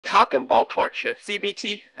cock and ball torture,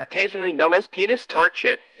 CBT, occasionally known as penis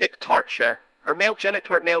torture, dick torture, or male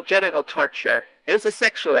genital torture, is a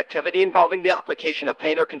sexual activity involving the application of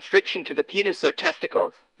pain or constriction to the penis or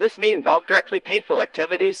testicles. This may involve directly painful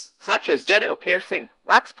activities, such as genital piercing,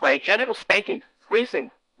 wax play, genital spanking,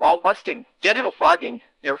 squeezing, ball busting, genital flogging,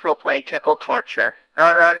 neutral play, tickle torture,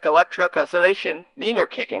 erotic electrocution, kneeing or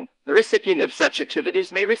kicking. The recipient of such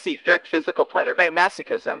activities may receive direct physical pleasure by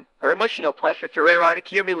masochism, or emotional pleasure through erotic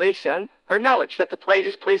humiliation, or knowledge that the play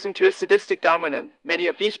is pleasing to a sadistic dominant. Many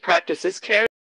of these practices carry